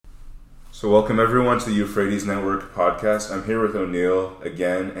So welcome everyone to the Euphrates Network podcast. I'm here with Onil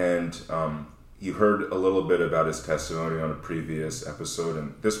again, and you heard a little bit about his testimony on a previous episode.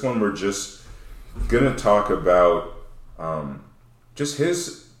 And this one we're just going to talk about just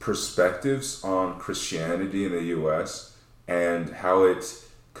his perspectives on Christianity in the U.S. and how it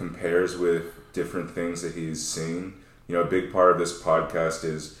compares with different things that he's seen. You know, a big part of this podcast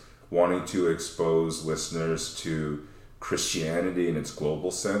is wanting to expose listeners to Christianity in its global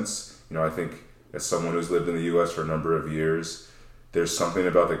sense. You know, I think as someone who's lived in the U.S. for a number of years, there's something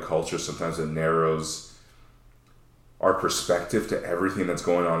about the culture sometimes that narrows our perspective to everything that's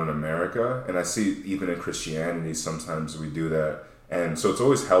going on in America. And I see even in Christianity, sometimes we do that. And so it's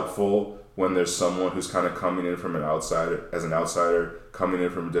always helpful when there's someone who's kind of coming in from an outsider, coming in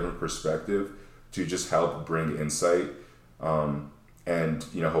from a different perspective to just help bring insight. And,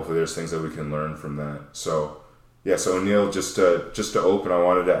 you know, hopefully there's things that we can learn from that. So Onil, just to open, I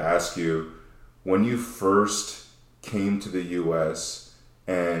wanted to ask you, when you first came to the U.S.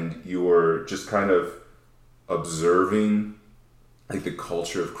 and you were just kind of observing like the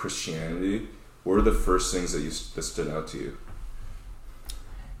culture of Christianity, what were the first things that stood out to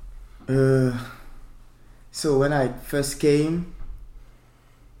you? So when I first came,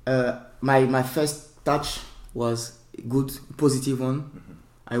 my first touch was a good, positive one. Mm-hmm.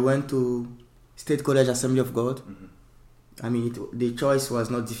 I went to State College Assembly of God. Mm-hmm. I mean, the choice was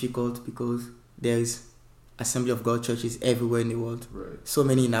not difficult because there is Assembly of God churches everywhere in the world. Right. So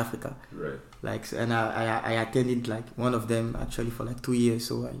many in Africa. Right. And I attended like one of them actually for like 2 years.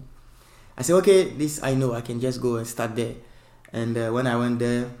 So I said, okay, this I know, I can just go and start there. And when I went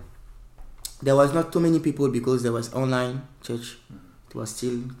there was not too many people because there was online church. Mm-hmm. It was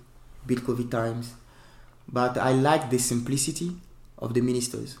still bit COVID times. But I liked the simplicity of the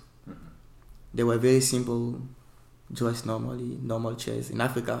ministers. Mm-hmm. They were very simple, dressed normally, normal chairs. In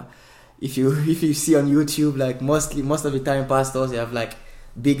Africa, if you see on YouTube, like most of the time pastors, they have like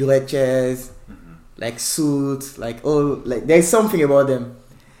big red chairs, mm-hmm. like suits, like there's something about them.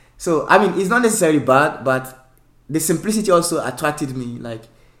 So I mean, it's not necessarily bad, but the simplicity also attracted me. Like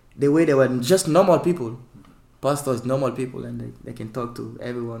the way they were just normal people, pastors, normal people, and they can talk to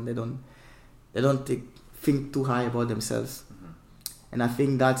everyone. They don't think too high about themselves. Mm-hmm. And I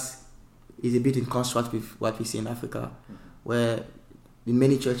think that is a bit in contrast with what we see in Africa, mm-hmm. where in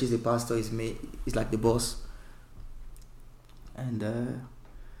many churches the pastor is like the boss. And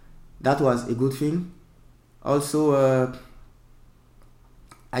that was a good thing. Also,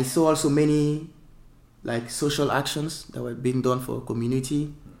 I saw also many like social actions that were being done for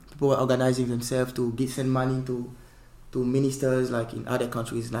community. People were organizing themselves to send money to ministers like in other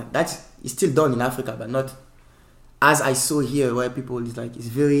countries. Like that is still done in Africa, but not as I saw here, where people it's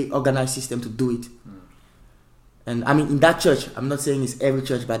very organized system to do it. And I mean, in that church, I'm not saying it's every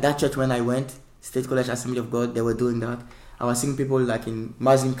church, but that church when I went, State College Assembly of God, they were doing that. I was seeing people like in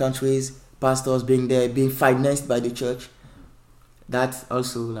Muslim countries, pastors being there, being financed by the church. That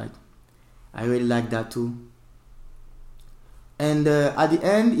also, like, I really like that too. And at the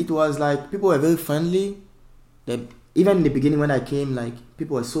end, it was like people were very friendly. Even in the beginning when I came, like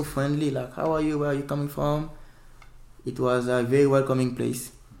people were so friendly, like, how are you? Where are you coming from? It was a very welcoming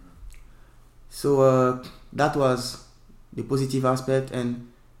place. So that was the positive aspect.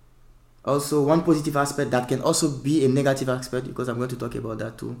 And also one positive aspect that can also be a negative aspect, because I'm going to talk about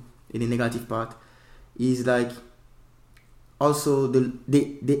that too in the negative part, is like also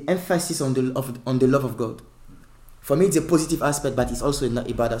the emphasis on the love of God. For me, it's a positive aspect, but it's also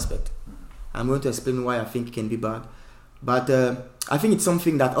a bad aspect. I'm going to explain why I think it can be bad. But I think it's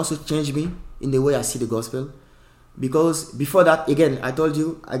something that also changed me in the way I see the gospel. Because before that, again, I told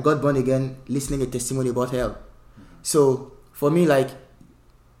you, I got born again listening a testimony about hell. Mm-hmm. So for me, like,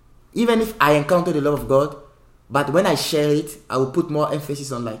 even if I encounter the love of God, but when I share it, I will put more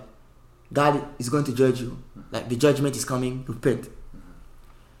emphasis on like, God is going to judge you. Mm-hmm. Like the judgment is coming, repent. Mm-hmm.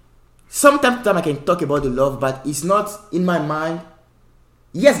 Sometimes I can talk about the love, but it's not in my mind.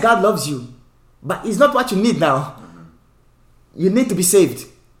 Yes, God loves you, but it's not what you need now. Mm-hmm. You need to be saved.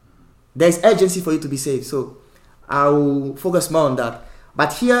 There's urgency for you to be saved. So I will focus more on that.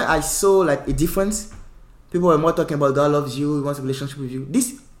 But here I saw like a difference. People were more talking about God loves you, he wants a relationship with you.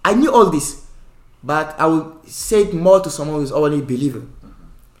 This, I knew all this, but I would say it more to someone who is already a believer,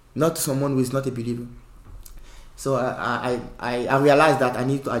 not to someone who is not a believer. So I realized that I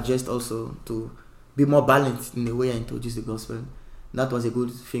need to adjust also to be more balanced in the way I introduce the gospel. That was a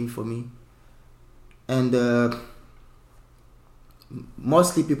good thing for me. And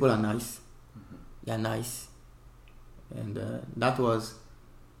mostly people are nice. Mm-hmm. They are nice. And that was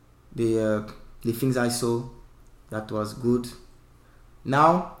the things I saw that was good.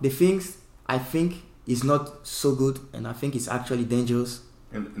 Now, the things I think is not so good, and I think it's actually dangerous.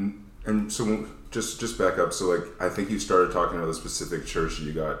 And so just back up. So like I think you started talking about the specific church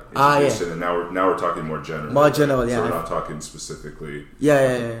you got introduced in, and now we're talking more general. More general, yeah. So we're not talking specifically.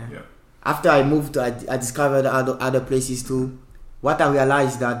 Yeah. After I moved, I discovered other places too. What I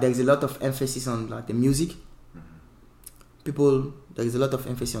realized that there is a lot of emphasis on like the music. There is a lot of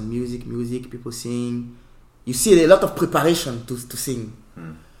emphasis on music. People sing. You see a lot of preparation to sing,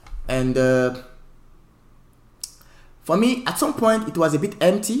 and for me, at some point, it was a bit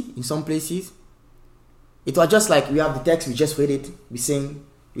empty in some places. It was just like we have the text, we just read it, we sing,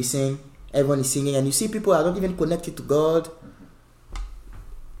 everyone is singing, and you see people are not even connected to God.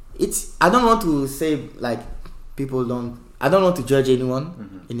 I don't want to say like I don't want to judge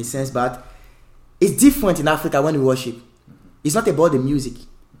anyone in a sense, but it's different in Africa when we worship. It's not about the music,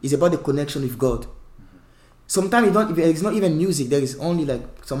 it's about the connection with God. Sometimes it's not even music, there is only like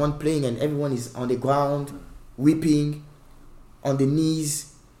someone playing and everyone is on the ground, weeping, on the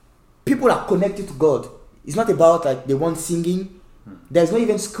knees. People are connected to God. It's not about like the one singing. There's not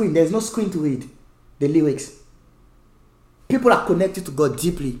even screen. There's no screen to read the lyrics. People are connected to God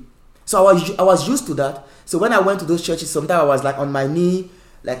deeply. So I was used to that. So when I went to those churches, sometimes I was like on my knee,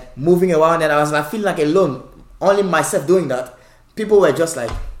 like moving around, and I was like feeling like alone. Only myself doing that. People were just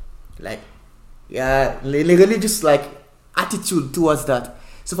like religious like attitude towards that.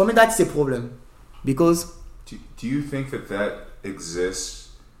 So for me, that's a problem, because. Do you think that exists?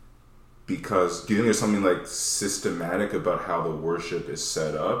 Because do you think there's something like systematic about how the worship is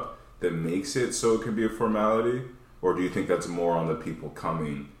set up that makes it so it can be a formality? Or do you think that's more on the people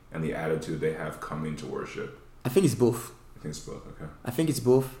coming and the attitude they have coming to worship? I think it's both. I think it's both, okay. I think it's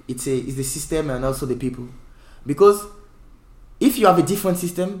both. It's the system and also the people. Because if you have a different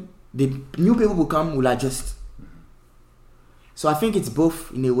system, the new people who come will adjust. So I think it's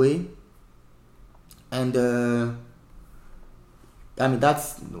both in a way. And I mean,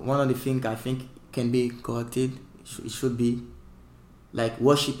 that's one of the things I think can be corrected. It should be like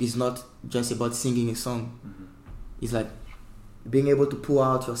worship is not just about singing a song. It's like being able to pour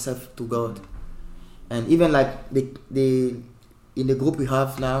out yourself to God. And even like the in the group we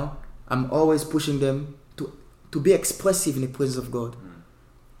have now, I'm always pushing them to be expressive in the presence of God,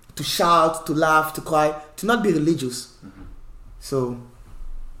 to shout, to laugh, to cry, to not be religious. So,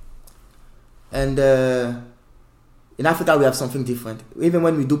 and in Africa we have something different. Even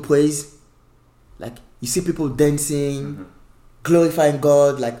when we do praise, like you see people dancing, glorifying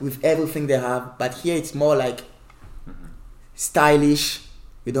God, like with everything they have. But here it's more like stylish.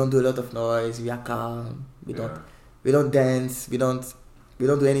 We don't do a lot of noise. We are calm. We don't dance. We don't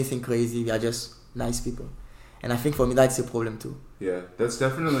do anything crazy. We are just nice people. And I think for me that's a problem too. Yeah, that's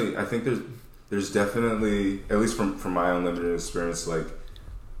definitely. I think there's definitely, at least from my own limited experience, like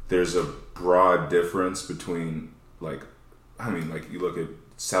there's a broad difference between like you look at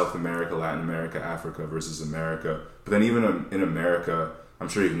South America, Latin America, Africa versus America. But then even in America, I'm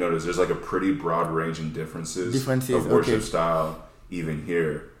sure you've noticed there's like a pretty broad range in differences of worship style even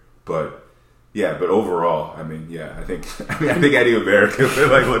here. But overall, I think any American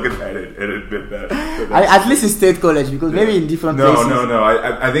would like look at that and admit that. At least in state college, because maybe in different places. No.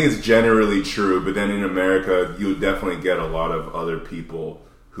 I think it's generally true, but then in America, you'll definitely get a lot of other people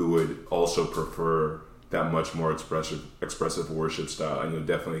who would also prefer that much more expressive worship style, and you'll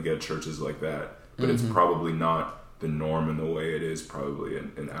definitely get churches like that. But it's probably not the norm in the way it is probably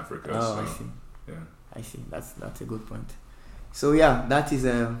in Africa. Oh, so, I see. Yeah, I see. That's a good point. So yeah, that is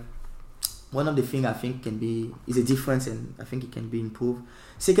one of the things I think is a difference, and I think it can be improved.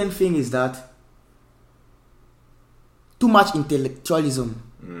 Second thing is that too much intellectualism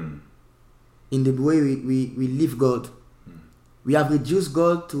in the way we live God. We have reduced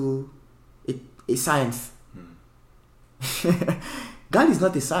God to a science. God is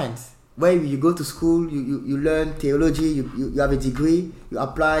not a science. Where you go to school, you learn theology, you have a degree, you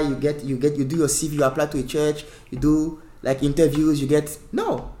apply, you do your CV, you apply to a church, you do like interviews,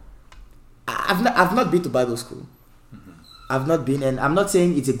 no. I've not been to Bible school. I've not been, and I'm not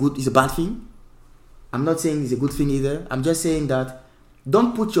saying it's a bad thing. I'm not saying it's a good thing either. I'm just saying that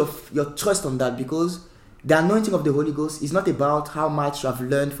don't put your trust on that, because the anointing of the Holy Ghost is not about how much you have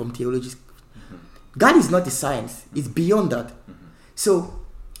learned from theology. God is not a science. It's beyond that. So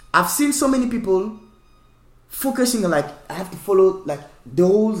I've seen so many people focusing on like, I have to follow like the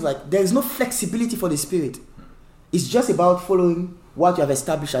rules, like there is no flexibility for the Spirit. It's just about following what you have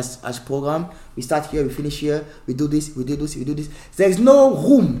established as program. We start here, we finish here, we do this, we do this, we do this. There is no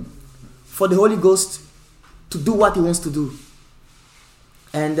room for the Holy Ghost to do what He wants to do.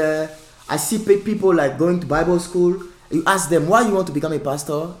 And I see people like going to Bible school You ask them why you want to become a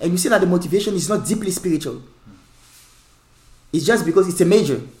pastor, and you see that the motivation is not deeply spiritual. It's just because it's a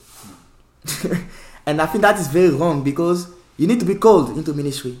major. And I think that is very wrong, because you need to be called into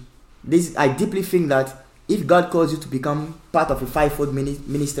ministry. I deeply think that if God calls you to become part of a fivefold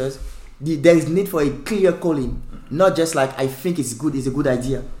ministers, there is need for a clear calling, not just like I think it's a good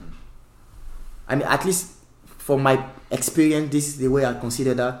idea. I mean, at least from my experience, this is the way I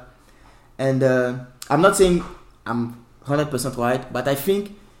consider that. And I'm not saying I'm 100% right, but I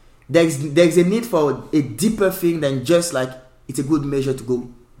think there's a need for a deeper thing than just like it's a good measure to go.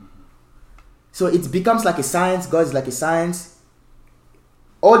 So it becomes like a science. God is like a science.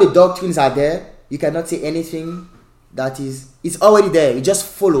 All the doctrines are there. You cannot say anything it's already there. You just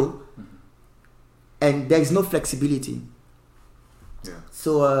follow. And there is no flexibility. Yeah.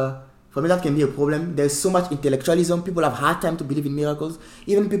 So for me, that can be a problem. There's so much intellectualism. People have hard time to believe in miracles.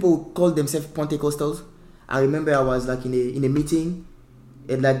 Even people who call themselves Pentecostals. I remember I was like in a meeting,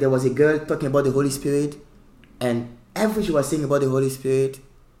 and like there was a girl talking about the Holy Spirit, and everything she was saying about the Holy Spirit,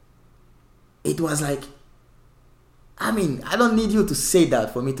 it was like, I mean, I don't need you to say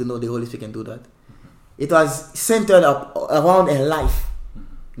that for me to know the Holy Spirit can do that. It was centered around her life,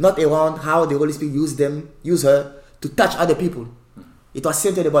 not around how the Holy Spirit use her to touch other people. It was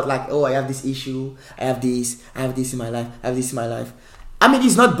centered about like, oh, I have this issue, I have this in my life. I mean,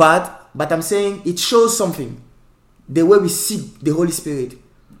 it's not bad, but I'm saying it shows something, the way we see the Holy Spirit.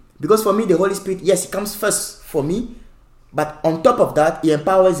 Because for me, the Holy Spirit, yes, it comes first for me, but on top of that, it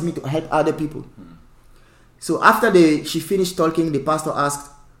empowers me to help other people. So after she finished talking, the pastor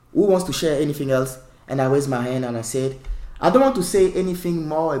asked, who wants to share anything else? And I raised my hand and I said, I don't want to say anything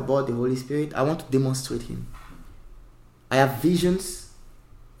more about the Holy Spirit. I want to demonstrate Him. I have visions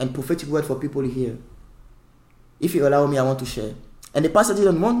and prophetic word for people here. If you allow me, I want to share. And the pastor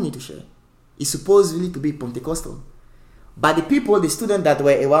didn't want me to share. He's supposedly to be Pentecostal. But the people, the students that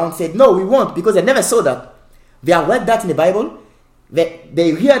were around said, no, we won't, because they never saw that. They have read that in the Bible.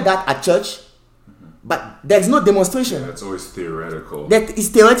 They hear that at church. But there's no demonstration. Yeah, it's always theoretical. That is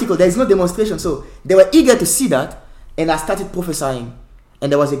theoretical. There is no demonstration. So they were eager to see that. And I started prophesying.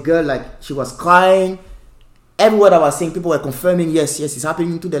 And there was a girl, like, she was crying. Every word I was saying, people were confirming, yes, it's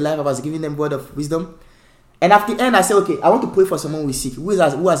happening to their life. I was giving them word of wisdom. And at the end, I said, okay, I want to pray for someone who is sick. Who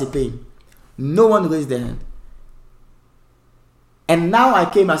has a pain? No one raised their hand. And now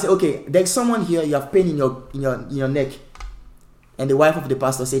I said, okay, there's someone here, you have pain in your neck. And the wife of the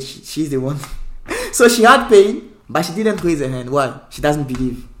pastor said she's the one. So she had pain, but she didn't raise her hand. Why? She doesn't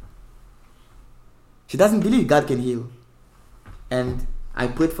believe. She doesn't believe God can heal. And I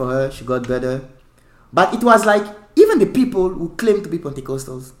prayed for her, she got better. But it was like, even the people who claim to be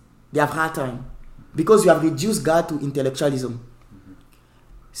Pentecostals, they have hard time. Because you have reduced God to intellectualism.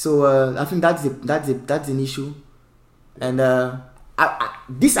 So I think that's an issue. And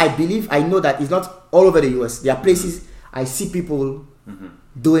I believe, I know that it's not all over the US. There are places I see people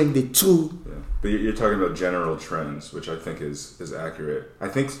doing the true. Yeah. But you're talking about general trends, which I think is accurate. I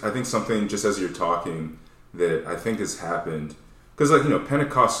think something, just as you're talking, that I think has happened, because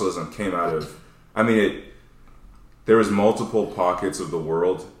Pentecostalism came out of, there was multiple pockets of the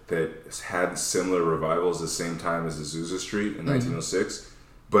world that had similar revivals the same time as Azusa Street in 1906.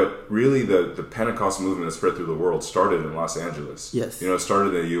 But really, the Pentecost movement that spread through the world started in Los Angeles. Yes. It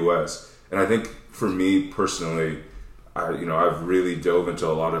started in the U.S. And I think for me personally, I've really dove into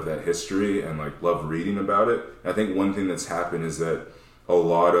a lot of that history and love reading about it. I think one thing that's happened is that a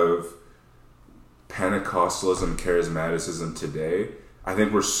lot of Pentecostalism, charismaticism today, I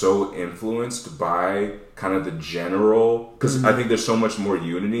think we're so influenced by kind of the general, because I think there's so much more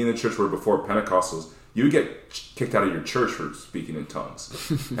unity in the church, where before Pentecostals, you would get kicked out of your church for speaking in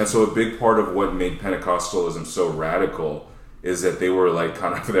tongues. And so a big part of what made Pentecostalism so radical is that they were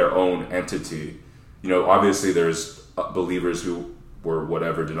kind of their own entity. Obviously there's believers who were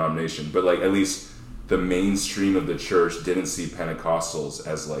whatever denomination, but at least the mainstream of the church didn't see Pentecostals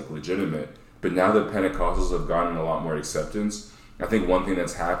as legitimate. But now that Pentecostals have gotten a lot more acceptance, I think one thing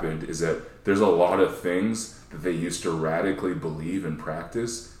that's happened is that there's a lot of things that they used to radically believe and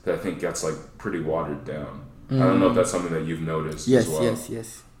practice that I think gets pretty watered down. I don't know if that's something that you've noticed as well.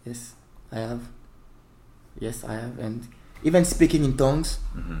 Yes, I have. Yes, I have. And even speaking in tongues,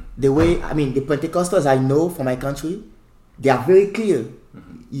 the way, the Pentecostals I know from my country, they are very clear.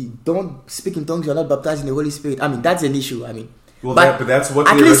 You don't speak in tongues, you're not baptized in the Holy Spirit. That's an issue. But that's what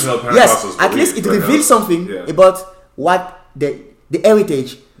the original Pentecostals yes, at least it reveals something about what the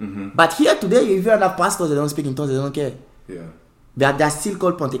heritage. But here today, if you have pastors that don't speak in tongues, they don't care. Yeah. They're still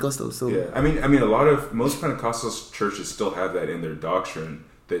called Pentecostals. So yeah, most Pentecostal churches still have that in their doctrine,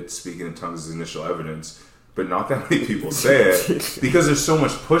 that speaking in tongues is initial evidence. but not that many people say it because there's so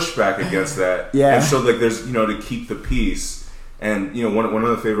much pushback against that. Yeah. And so like there's, to keep the peace. And, one of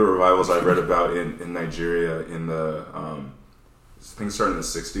the favorite revivals I read about in Nigeria in the, I think started in the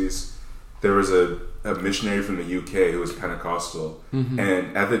 60s, there was a missionary from the UK who was Pentecostal. Mm-hmm.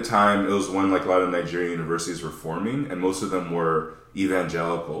 And at the time, it was when like a lot of Nigerian universities were forming, and most of them were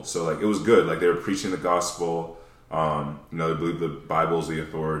evangelical. So like it was good. Like they were preaching the gospel. They believed the Bible's the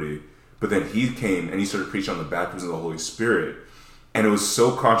authority. But then he came and he started preaching on the baptism of the Holy Spirit. And it was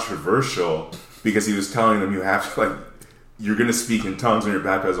so controversial because he was telling them you're going to speak in tongues when you're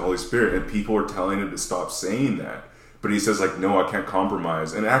baptized in the Holy Spirit. And people were telling him to stop saying that. But he says like, no, I can't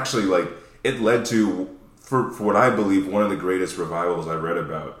compromise. And actually like it led to, for what I believe, one of the greatest revivals I read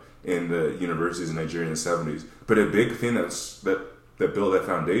about in the universities in Nigeria in the 70s. But a big thing that built that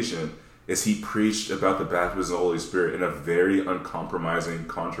foundation is he preached about the baptism of the Holy Spirit in a very uncompromising,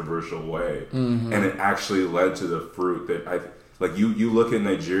 controversial way. Mm-hmm. And it actually led to the fruit that you look at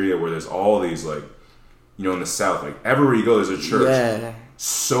Nigeria where there's all these like, in the South, like everywhere you go, there's a church. Yeah.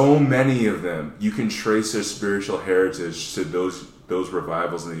 So many of them, you can trace their spiritual heritage to those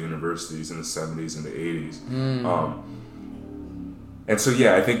revivals in the universities in the 70s and the 80s. Mm. And so,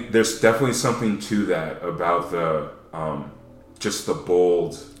 yeah, I think there's definitely something to that about the just the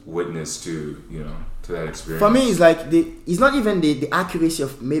bold witness to that experience. For me, it's like it's not even the accuracy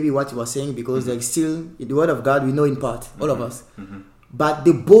of maybe what you were saying, because like still the word of God we know in part, all of us. Mm-hmm. But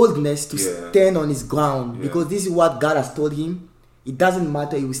the boldness to stand on his ground, because this is what God has told him. It doesn't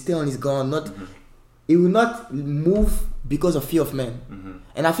matter. He will stay on his ground. He will not move because of fear of men. Mm-hmm.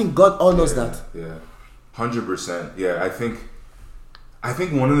 And I think God all knows that. Yeah, 100%. Yeah, I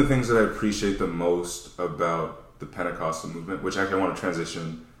think one of the things that I appreciate the most about the Pentecostal movement, which actually I want to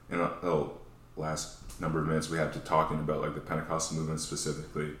transition in the last number of minutes we have to talking about like the Pentecostal movement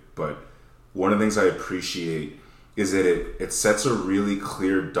specifically. But one of the things I appreciate is that it sets a really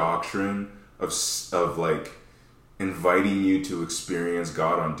clear doctrine of like inviting you to experience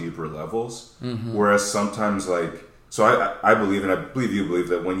God on deeper levels. Mm-hmm. Whereas sometimes I believe, and I believe you believe,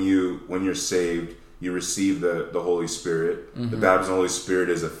 that when you're saved, you receive the Holy Spirit. Mm-hmm. The baptism of the Holy Spirit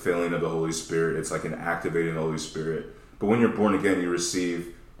is a filling of the Holy Spirit. It's like an activating of the Holy Spirit. But when you're born again, you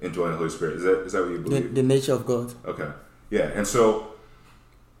receive indwelling the Holy Spirit. Is that what you believe? The nature of God. Okay. Yeah. And so,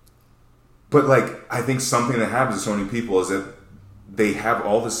 but like, I think something that happens to so many people is that they have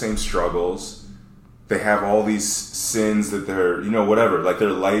all the same struggles. They have all these sins that they're, whatever, like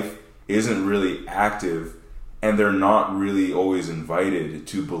their life isn't really active, and they're not really always invited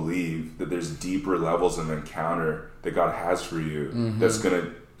to believe that there's deeper levels of encounter that God has for you. Mm-hmm. That's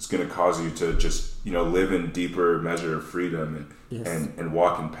gonna cause you to just, live in deeper measure of freedom and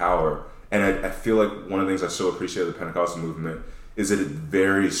walk in power. And I feel like one of the things I so appreciate of the Pentecostal movement is that it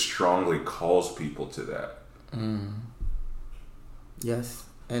very strongly calls people to that. Mm. Yes.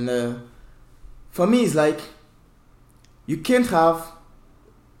 And for me, it's like you can't have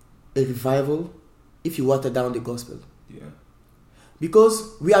a revival if you water down the gospel. Yeah.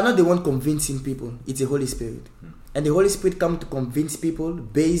 Because we are not the one convincing people. It's the Holy Spirit. Mm. And the Holy Spirit comes to convince people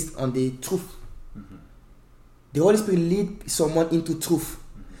based on the truth. Mm-hmm. The Holy Spirit leads someone into truth.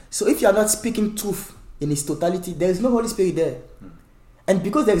 Mm-hmm. So if you are not speaking truth in its totality, there is no Holy Spirit there. Mm. And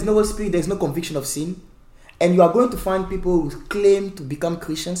because there is no Holy Spirit, there is no conviction of sin. And you are going to find people who claim to become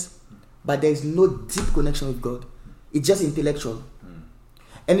Christians, but there is no deep connection with God. It's just intellectual. Mm.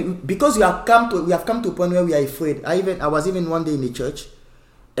 And because we have come to a point where we are afraid. I was even one day in the church,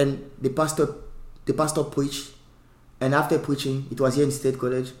 and the pastor preached, and after preaching, it was here in State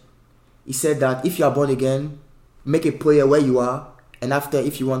College, he said that if you are born again, make a prayer where you are, and after,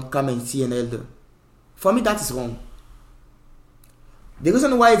 if you want, come and see an elder. For me, that is wrong. The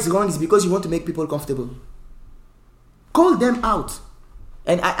reason why it's wrong is because you want to make people comfortable. Call them out.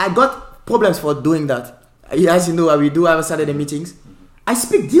 And I got problems for doing that. As you know, we do our Saturday meetings. I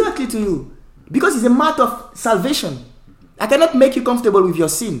speak directly to you because it's a matter of salvation. I cannot make you comfortable with your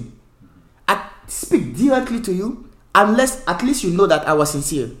sin. I speak directly to you unless at least you know that I was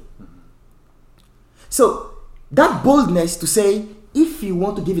sincere. So that boldness to say, if you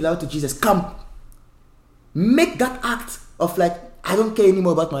want to give it out to Jesus, come. Make that act of like, I don't care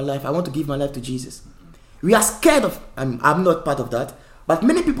anymore about my life. I want to give my life to Jesus. We are scared of, I'm not part of that, but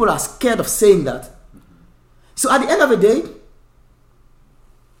many people are scared of saying that. So at the end of the day,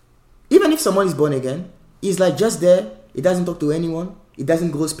 even if someone is born again, he's like just there, he doesn't talk to anyone, he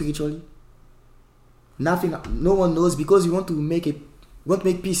doesn't grow spiritually. Nothing, no one knows, because you want to make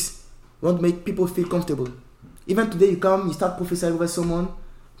peace. You want to make people feel comfortable. Even today you come, you start prophesying over someone,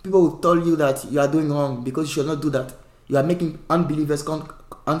 people will tell you that you are doing wrong because you should not do that. You are making unbelievers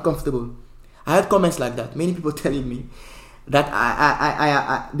uncomfortable. I had comments like that. Many people telling me that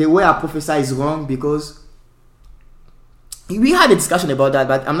I the way I prophesy is wrong because we had a discussion about that,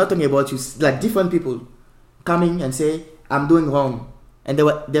 but I'm not talking about you. Like different people coming and say I'm doing wrong, and they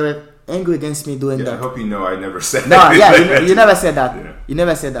were angry against me doing that. I hope you know I never said no, that. Yeah, you never said that. Yeah. You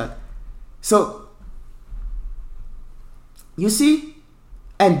never said that. So you see,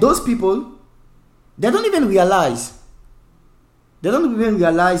 and those people, they don't even realize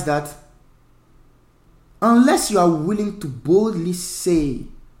that unless you are willing to boldly say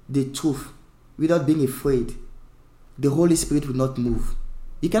the truth without being afraid, the Holy Spirit will not move.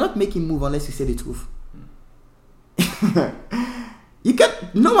 You cannot make him move unless you say the truth.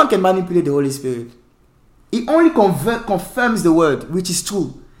 No one can manipulate the Holy Spirit. He only confirms the word, which is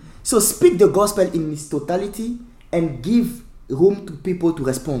true. So speak the gospel in its totality and give room to people to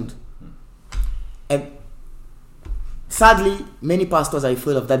respond. And sadly, many pastors are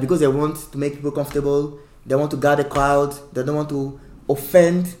afraid of that because they want to make people comfortable. They want to gather a crowd. They don't want to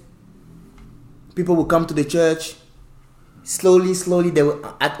offend. People will come to the church. Slowly,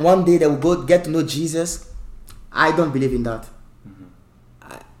 one day they will go get to know Jesus. I don't believe in that.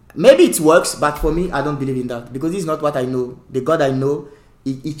 Maybe it works, but for me, I don't believe in that because this is not what I know. The God I know,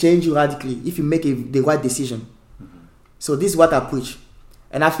 He changes you radically if you make the right decision. So this is what I preach,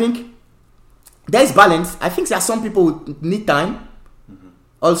 and I think there is balance. I think there are some people who need time,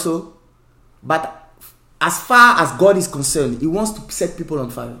 also, but as far as God is concerned, He wants to set people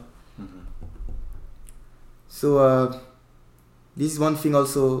on fire. So this is one thing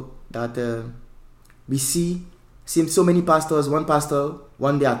also that we see. Seems so many pastors. One pastor,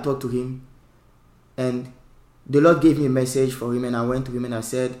 one day I talked to him, and the Lord gave me a message for him, and I went to him and I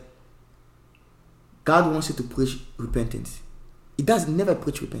said, God wants you to preach repentance. He does never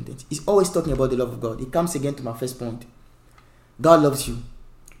preach repentance. He's always talking about the love of God. It comes again to my first point. God loves you.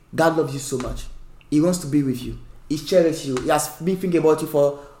 God loves you so much. He wants to be with you. He cherishes you. He has been thinking about you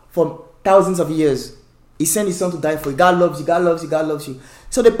for thousands of years. He sent His Son to die for you. God loves you. God loves you. God loves you.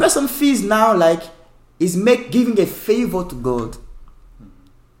 So the person feels now like he's giving a favor to God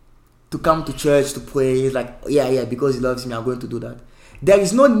to come to church to pray. He's like, yeah, because He loves me, I'm going to do that. There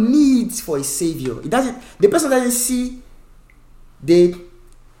is no need for a savior. The person doesn't see the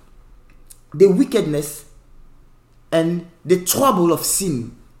wickedness and the trouble of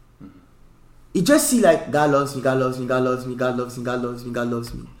sin. He just see like God loves me, God loves me, God loves me, God loves me, God loves me, God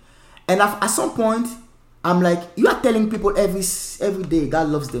loves me. And at some point, I'm like, you are telling people every day God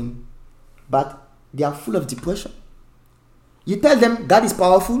loves them, but they are full of depression. You tell them God is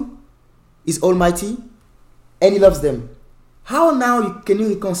powerful, is almighty, and He loves them. How now can you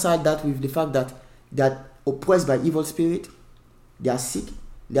reconcile that with the fact that they are oppressed by evil spirit, they are sick,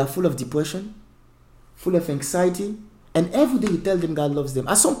 they are full of depression, full of anxiety, and every day you tell them God loves them?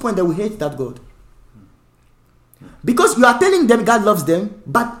 At some point they will hate that God. Because you are telling them God loves them,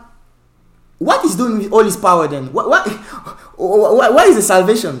 but what is doing with all His power then? Where is the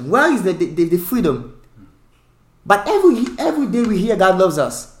salvation? Where is the freedom? But every day we hear God loves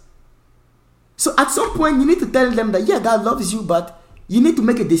us. So at some point you need to tell them that God loves you, but you need to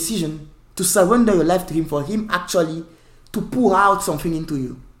make a decision to surrender your life to Him for Him actually to pour out something into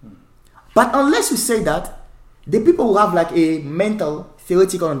you. But unless you say that, the people will have like a mental,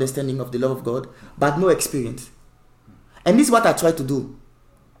 theoretical understanding of the love of God, but no experience. And this is what I try to do.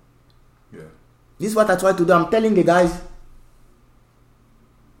 This is what I try to do. I'm telling the guys,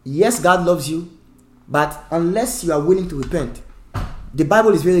 yes, God loves you, but unless you are willing to repent, the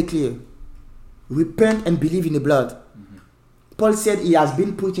Bible is very clear. Repent and believe in the blood. Paul said he has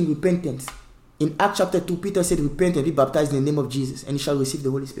been preaching repentance. In Acts chapter 2, Peter said, repent and be baptized in the name of Jesus, and you shall receive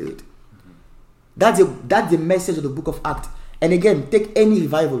the Holy Spirit. That's the message of the book of Acts. And again, take any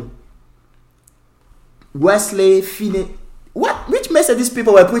revival. Wesley, Finney, which message these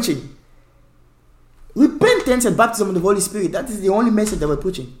people were preaching? Repentance and baptism of the Holy Spirit. That is the only message they were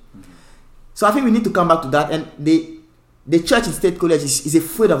preaching. So I think we need to come back to that. And the church in State College is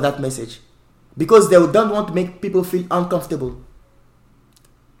afraid of that message, because they don't want to make people feel uncomfortable.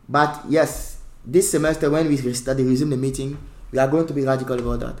 But yes, this semester when we resume the meeting, we are going to be radical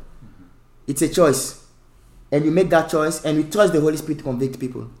about that. It's a choice. And we make that choice, and we trust the Holy Spirit to convict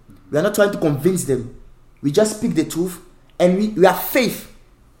people. We are not trying to convince them. We just speak the truth, and we have faith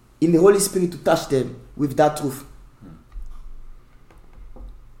in the Holy Spirit to touch them with that truth.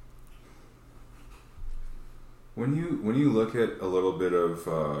 When you look at a little bit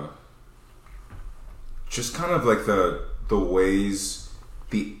of just kind of like the ways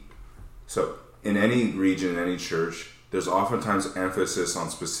so in any region, in any church, there's oftentimes emphasis on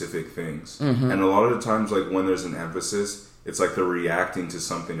specific things, and a lot of the times, like when there's an emphasis, it's like they're reacting to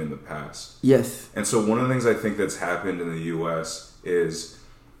something in the past. Yes. And so one of the things I think that's happened in the U.S. is,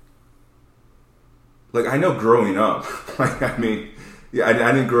 like, I know growing up, like, I mean, yeah, I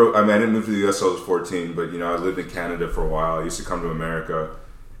didn't move to the U.S. till I was 14, but, you know, I lived in Canada for a while. I used to come to America.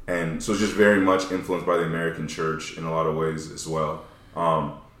 And so it's just very much influenced by the American church in a lot of ways as well.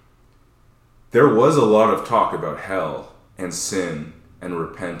 There was a lot of talk about hell and sin and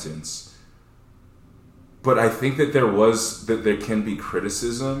repentance. But I think that there can be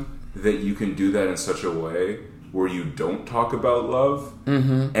criticism that you can do that in such a way where you don't talk about love,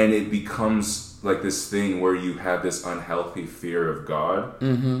 and it becomes like this thing where you have this unhealthy fear of God.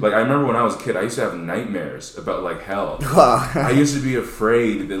 Like, I remember when I was a kid, I used to have nightmares about, like, hell. I used to be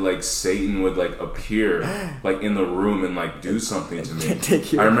afraid that, like, Satan would, like, appear, like, in the room and, like, do something to me.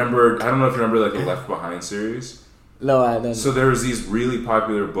 I don't know if you remember, like, the Left Behind series. No, I don't. So there was these really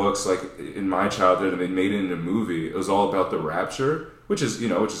popular books, like, in my childhood, and they made it into a movie. It was all about the rapture, which is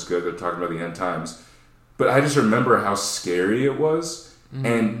good. They're talking about the end times. But I just remember how scary it was.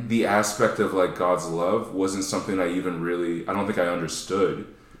 And the aspect of, like, God's love wasn't something I don't think I understood.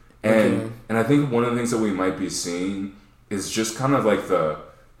 And I think one of the things that we might be seeing is just kind of like the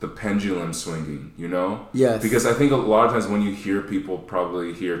pendulum swinging, you know? Yes. Because I think a lot of times when you hear people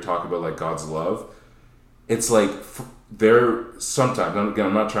talk about, like, God's love, it's like they're sometimes,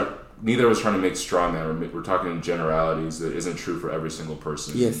 again, neither of us trying to make straw man. We're talking in generalities that isn't true for every single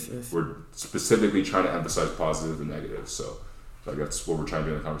person. Yes. We're specifically trying to emphasize positive and negative, so like that's what we're trying to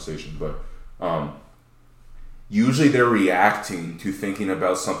do in the conversation. But usually they're reacting to thinking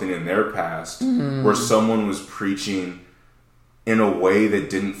about something in their past where someone was preaching in a way that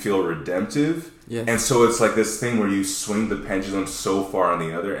didn't feel redemptive. Yes. And so it's like this thing where you swing the pendulum so far on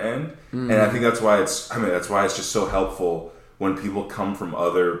the other end. And I think that's why it's just so helpful when people come from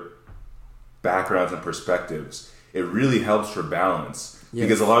other backgrounds and perspectives. It really helps for balance. Yes.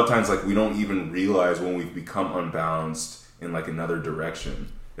 Because a lot of times, like, we don't even realize when we've become unbalanced in, like, another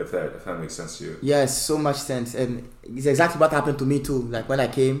direction, if that makes sense to you. Yes, so much sense. And it's exactly what happened to me too. Like, when I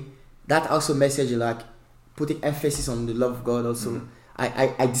came, that also message, like, putting emphasis on the love of God also.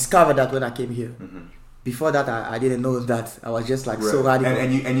 I discovered that when I came here. Before that, I didn't know that. I was just, like, so radical.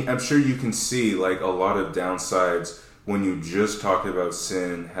 And I'm sure you can see, like, a lot of downsides when you just talk about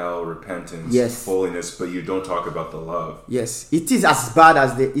sin, hell, repentance, holiness, but you don't talk about the love. Yes, it is as bad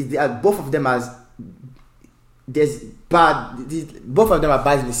as both of them as there's bad. Both of them are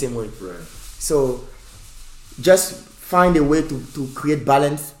bad in the same way. Right. So just find a way to create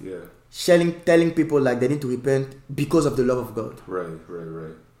balance. Yeah. Telling people, like, they need to repent because of the love of God.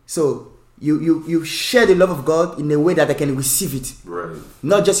 Right. So you share the love of God in a way that they can receive it. Right.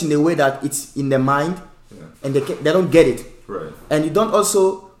 Not just in a way that it's in their mind. Yeah. And they don't get it. Right. And you don't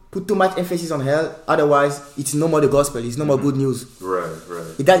also put too much emphasis on hell. Otherwise, it's no more the gospel. It's no more good news. Right.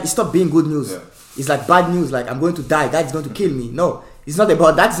 It stopped being good news. Yeah. It's like bad news. Like, I'm going to die. God is going to kill me. No, it's not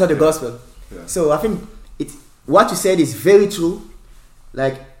about that. It's not the gospel. Yeah. So I think what you said is very true.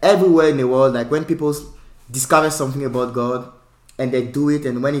 Like, everywhere in the world, like, when people discover something about God and they do it,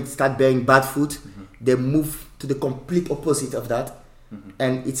 and when it starts bearing bad fruit, they move to the complete opposite of that.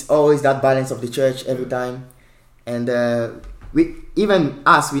 And it's always that balance of the church every time. And we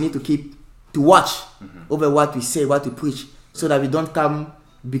need to watch over what we say, what we preach, so that we don't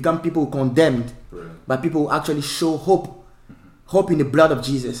become people condemned, but people who actually show hope in the blood of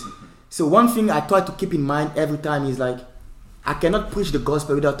Jesus. So one thing I try to keep in mind every time is, like, I cannot preach the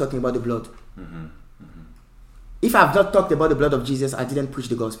gospel without talking about the blood. If I've not talked about the blood of Jesus, I didn't preach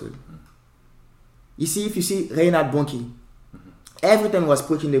the gospel. You see, if you see Reinhard Bonnke, every time he was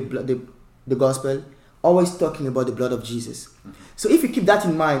preaching the gospel, always talking about the blood of Jesus. So if you keep that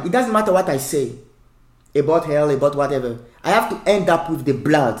in mind, it doesn't matter what I say about hell, about whatever. I have to end up with the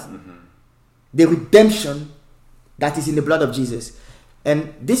blood, the redemption that is in the blood of Jesus.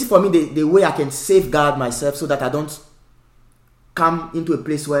 And this is for me the way I can safeguard myself so that I don't come into a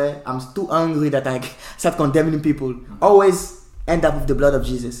place where I'm too angry that I start condemning people. Always end up with the blood of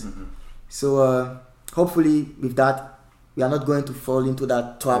Jesus. So hopefully with that, we are not going to fall into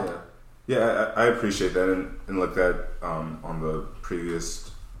that trap. Yeah, I appreciate that. And like that, on the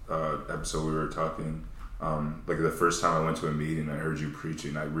previous episode we were talking, like the first time I went to a meeting, I heard you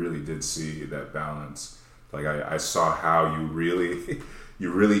preaching, I really did see that balance. Like I saw how you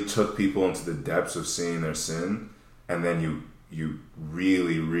really took people into the depths of seeing their sin, and then you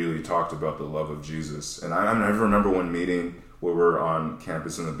really talked about the love of Jesus. And I remember one meeting where we're on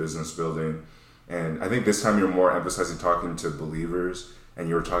campus in the business building, and I think this time you're more emphasizing talking to believers, and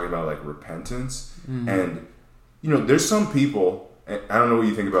you were talking about, like, repentance. And, you know, there's some people, and I don't know what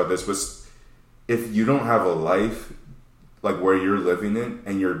you think about this, but if you don't have a life like where you're living in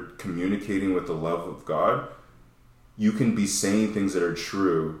and you're communicating with the love of God, you can be saying things that are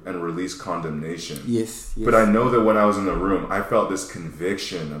true and release condemnation. Yes. But I know that when I was in the room, I felt this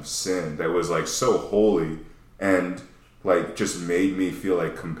conviction of sin that was like so holy and like just made me feel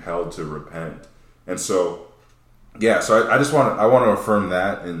like compelled to repent. And so, so I want to affirm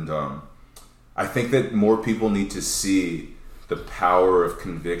that. And I think that more people need to see the power of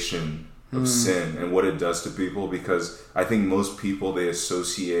conviction of sin and what it does to people, because I think most people, they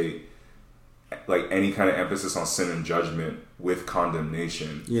associate like any kind of emphasis on sin and judgment with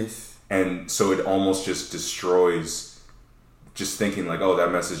condemnation. Yes. And so it almost just destroys just thinking like, oh,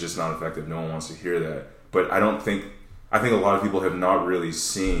 that message is not effective. No one wants to hear that. But I think a lot of people have not really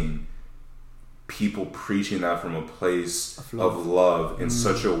seen people preaching that from a place of love in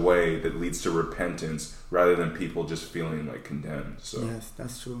such a way that leads to repentance rather than people just feeling like condemned. So yes,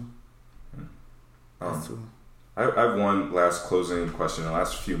 that's true. That's true. I have one last closing question, the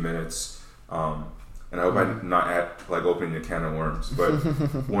last few minutes, and I hope I'm not like opening a can of worms. But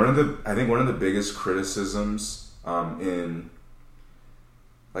one of the biggest criticisms in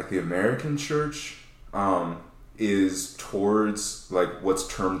like the American church is towards like what's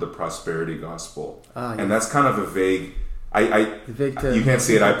termed the prosperity gospel, and that's kind of a vague. You can't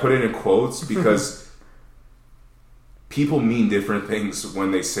see it. I put it in quotes because people mean different things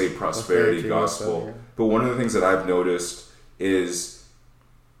when they say prosperity gospel. Yeah. But one of the things that I've noticed is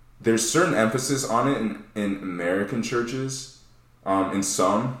there's certain emphasis on it in American churches, in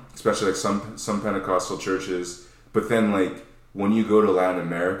some, especially like some Pentecostal churches. But then like when you go to Latin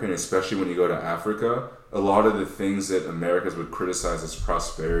America, and especially when you go to Africa, a lot of the things that Americans would criticize as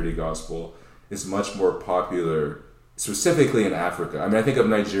prosperity gospel is much more popular, specifically in Africa. I mean, I think of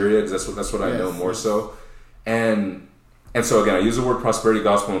Nigeria because that's what I know more so. And so again, I use the word prosperity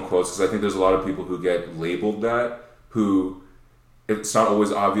gospel in quotes because I think there's a lot of people who get labeled that, who it's not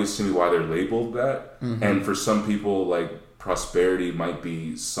always obvious to me why they're labeled that. And for some people, like prosperity might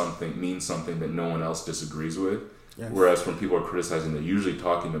mean something that no one else disagrees with. Yes. Whereas when people are criticizing, they're usually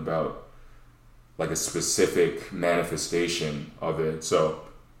talking about like a specific manifestation of it. So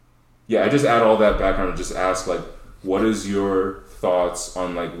I just add all that background and just ask like, what is your thoughts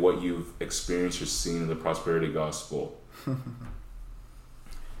on like what you've experienced or seen in the prosperity gospel?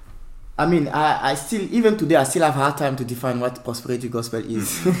 I mean, I still, even today, I still have a hard time to define what prosperity gospel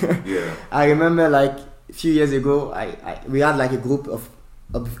is. Yeah. I remember like a few years ago, we had like a group of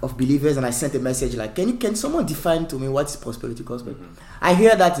believers, and I sent a message like, can someone define to me what is prosperity gospel? I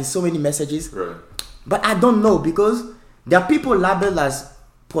hear that in so many messages, right, but I don't know, because there are people labeled as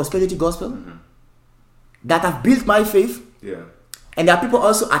prosperity gospel that have built my faith. Yeah. And there are people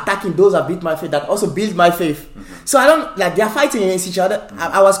also attacking those that built my faith, that also build my faith. So I don't, like, they are fighting against each other.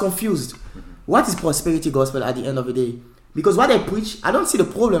 I was confused. What is prosperity gospel at the end of the day? Because what I preach, I don't see the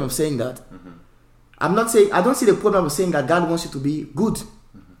problem of saying that. I don't see the problem of saying that God wants you to be good.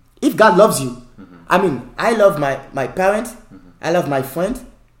 If God loves you, I mean, I love my parents, I love my friend,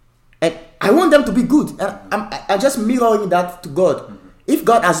 and I want them to be good. And I'm just mirroring that to God. If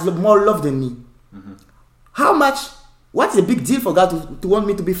God has more love than me, what's the big deal for God to want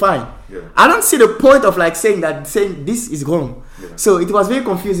me to be fine? Yeah. I don't see the point of like saying this is wrong. Yeah. So it was very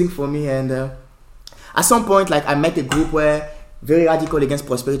confusing for me. And at some point, like I met a group where very radical against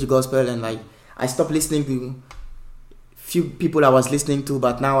prosperity gospel, and like I stopped listening to few people I was listening to,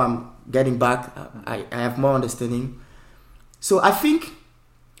 but now I'm getting back. I have more understanding. So I think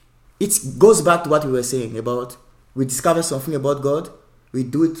it goes back to what we were saying about, we discover something about God, we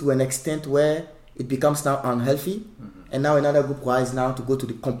do it to an extent where it becomes now unhealthy, and now another group rise now to go to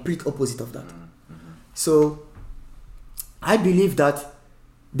the complete opposite of that. So I believe that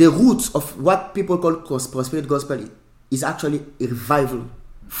the roots of what people call prosperity gospel is actually a revival,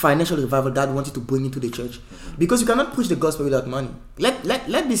 financial revival God wanted to bring into the church. Because you cannot preach the gospel without money.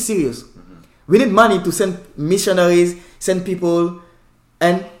 Let's be serious. We need money to send missionaries, send people,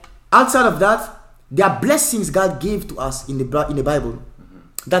 and outside of that, there are blessings God gave to us in the Bible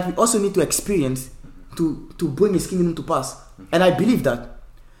that we also need to experience to bring His kingdom to pass. And I believe that.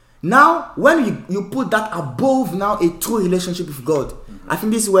 Now, when you put that above now a true relationship with God, I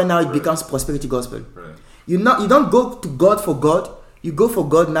think this is where now it becomes prosperity gospel. Right. You don't go to God for God. You go for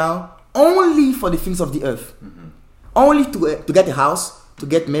God now only for the things of the earth. Only to get a house, to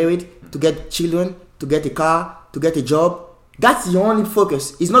get married, to get children, to get a car, to get a job. That's your only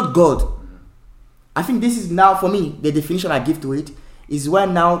focus. It's not God. I think this is now, for me, the definition I give to it is where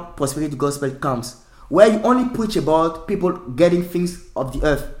now prosperity gospel comes. Where you only preach about people getting things of the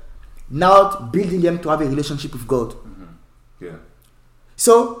earth, not building them to have a relationship with God. Yeah.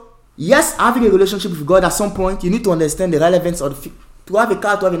 So Yes, having a relationship with God at some point, you need to understand the relevance of to have a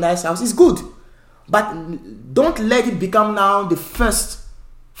car, to have a nice house is good. But don't let it become now the first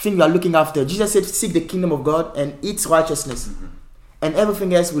thing you are looking after. Jesus said, seek the kingdom of God and its righteousness. Mm-hmm. And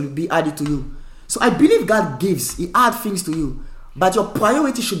everything else will be added to you. So I believe God gives. He adds things to you. But your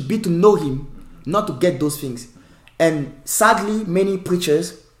priority should be to know Him, not to get those things. And sadly, many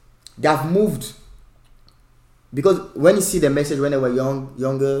preachers, they have moved. Because when you see the message when they were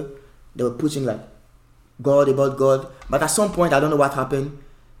younger, they were preaching like God, about God. But at some point, I don't know what happened.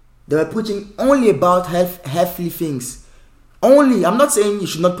 They were preaching only about heavenly things. Only. I'm not saying you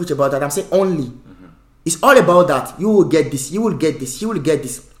should not preach about that. I'm saying only. Mm-hmm. It's all about that. You will get this. You will get this. You will get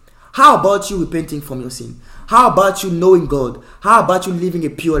this. How about you repenting from your sin? How about you knowing God? How about you living a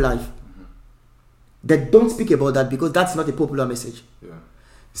pure life? Mm-hmm. They don't speak about that because that's not a popular message. Yeah.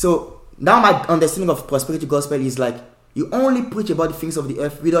 So now my understanding of prosperity gospel is like you only preach about the things of the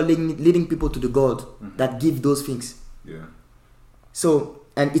earth without leading people to the God mm-hmm. that give those things. Yeah. So,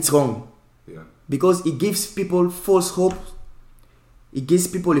 and it's wrong. Yeah. Because it gives people false hope. It gives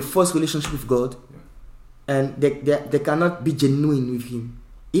people a false relationship with God. Yeah. And they cannot be genuine with Him.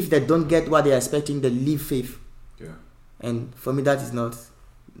 If they don't get what they are expecting, they leave faith. Yeah. And for me, that is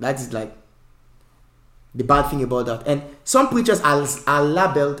like the bad thing about that. And some preachers are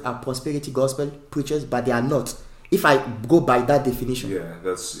labeled as prosperity gospel preachers, but they are not. If I go by that definition. And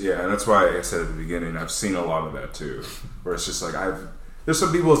that's why I said at the beginning, I've seen a lot of that too. Where it's just like there's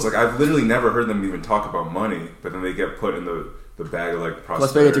some people, it's like I've literally never heard them even talk about money, but then they get put in the bag of like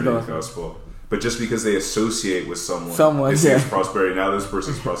prosperity gospel. But just because they associate with someone it seems prosperity. Now this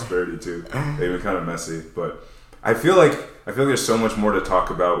person's prosperity too. They've been kind of messy. But I feel like there's so much more to talk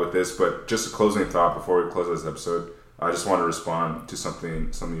about with this. But just a closing thought before we close this episode, I just want to respond to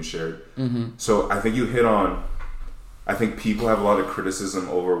something you shared. Mm-hmm. So I think you hit on. I think people have a lot of criticism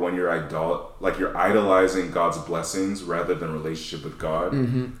over when you're idolizing God's blessings rather than relationship with God.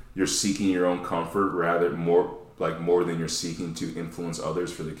 Mm-hmm. You're seeking your own comfort more than you're seeking to influence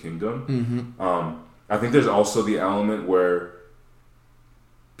others for the kingdom. Mm-hmm. I think there's also the element where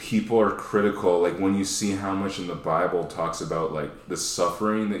people are critical, like when you see how much in the Bible talks about like the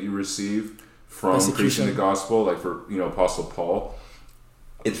suffering that you receive from preaching the gospel, like for Apostle Paul,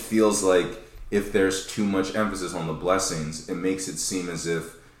 it feels like if there's too much emphasis on the blessings, it makes it seem as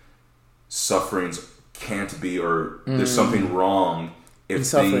if sufferings can't be, or there's something wrong if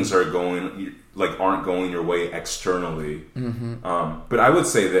things aren't going your way externally. Mm-hmm. But I would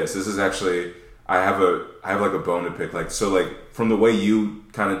say this is actually, I have like a bone to pick. Like, so like from the way you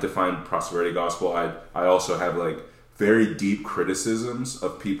kind of define prosperity gospel, I also have like very deep criticisms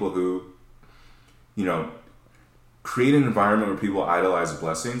of people who, create an environment where people idolize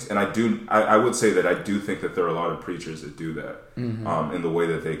blessings. And I would say that I do think that there are a lot of preachers that do that, mm-hmm. In the way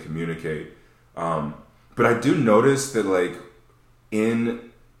that they communicate. But I do notice that like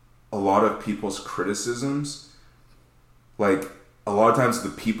in a lot of people's criticisms, like a lot of times the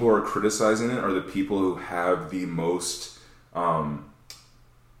people who are criticizing it are the people who have the most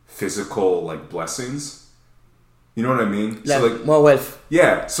physical like blessings. You know what I mean? Like, so like more wealth.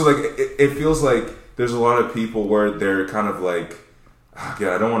 Yeah. So like it feels like there's a lot of people where they're kind of like, I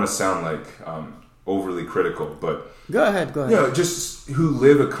don't want to sound like overly critical, but go ahead. Just who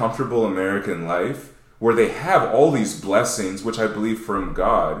live a comfortable American life where they have all these blessings, which I believe from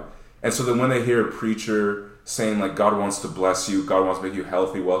God. And so then when they hear a preacher saying like God wants to bless you, God wants to make you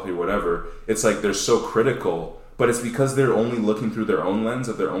healthy, wealthy, whatever, it's like they're so critical, but it's because they're only looking through their own lens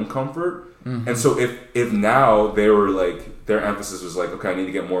of their own comfort. Mm-hmm. And so if now they were like, their emphasis was like, okay, I need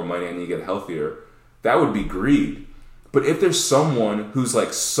to get more money, I need to get healthier, that would be greed. But if there's someone who's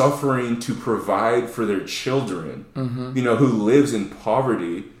like suffering to provide for their children, mm-hmm. Who lives in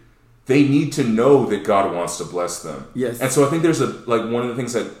poverty, they need to know that God wants to bless them. Yes. And so I think there's one of the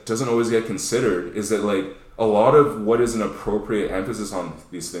things that doesn't always get considered is that like a lot of what is an appropriate emphasis on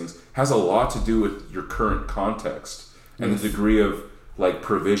these things has a lot to do with your current context and the degree of like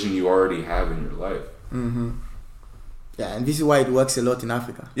provision you already have in your life. Mm-hmm. Yeah, and this is why it works a lot in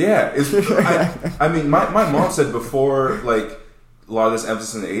Africa. Yeah, I mean, my mom said before, like a lot of this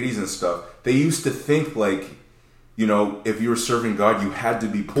emphasis in the 80s and stuff, they used to think like, if you were serving God, you had to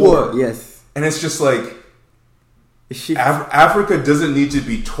be poor. Yes. And it's just like, Africa doesn't need to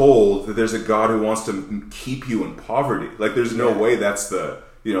be told that there's a God who wants to keep you in poverty. Like, there's no way that's the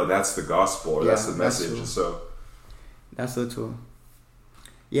gospel or that's the message. That's so true.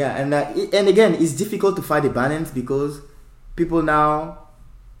 Yeah, and again, it's difficult to find a balance because people now,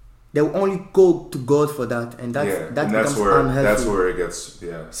 they will only go to God for that, and that's where unhealthy. That's where it gets.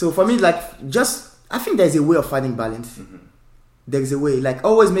 Yeah. So for me, like, I think there's a way of finding balance. Mm-hmm. there's a way. Like,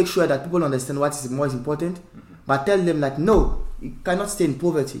 always make sure that people understand what is most important, but tell them, like, no, you cannot stay in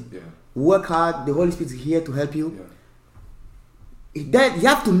poverty. Yeah. Work hard. The Holy Spirit is here to help you. Yeah. Then you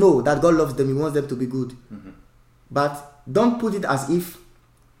have to know that God loves them. He wants them to be good. But don't put it as if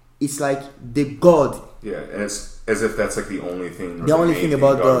it's like the God. Yeah, and it's as if that's like the only thing. The only thing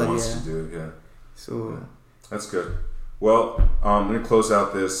about God wants to do. Yeah. So that's good. Well, I'm going to close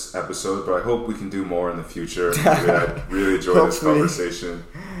out this episode, but I hope we can do more in the future. I really enjoyed this conversation.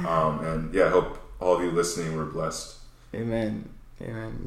 And yeah, I hope all of you listening were blessed. Amen. Amen.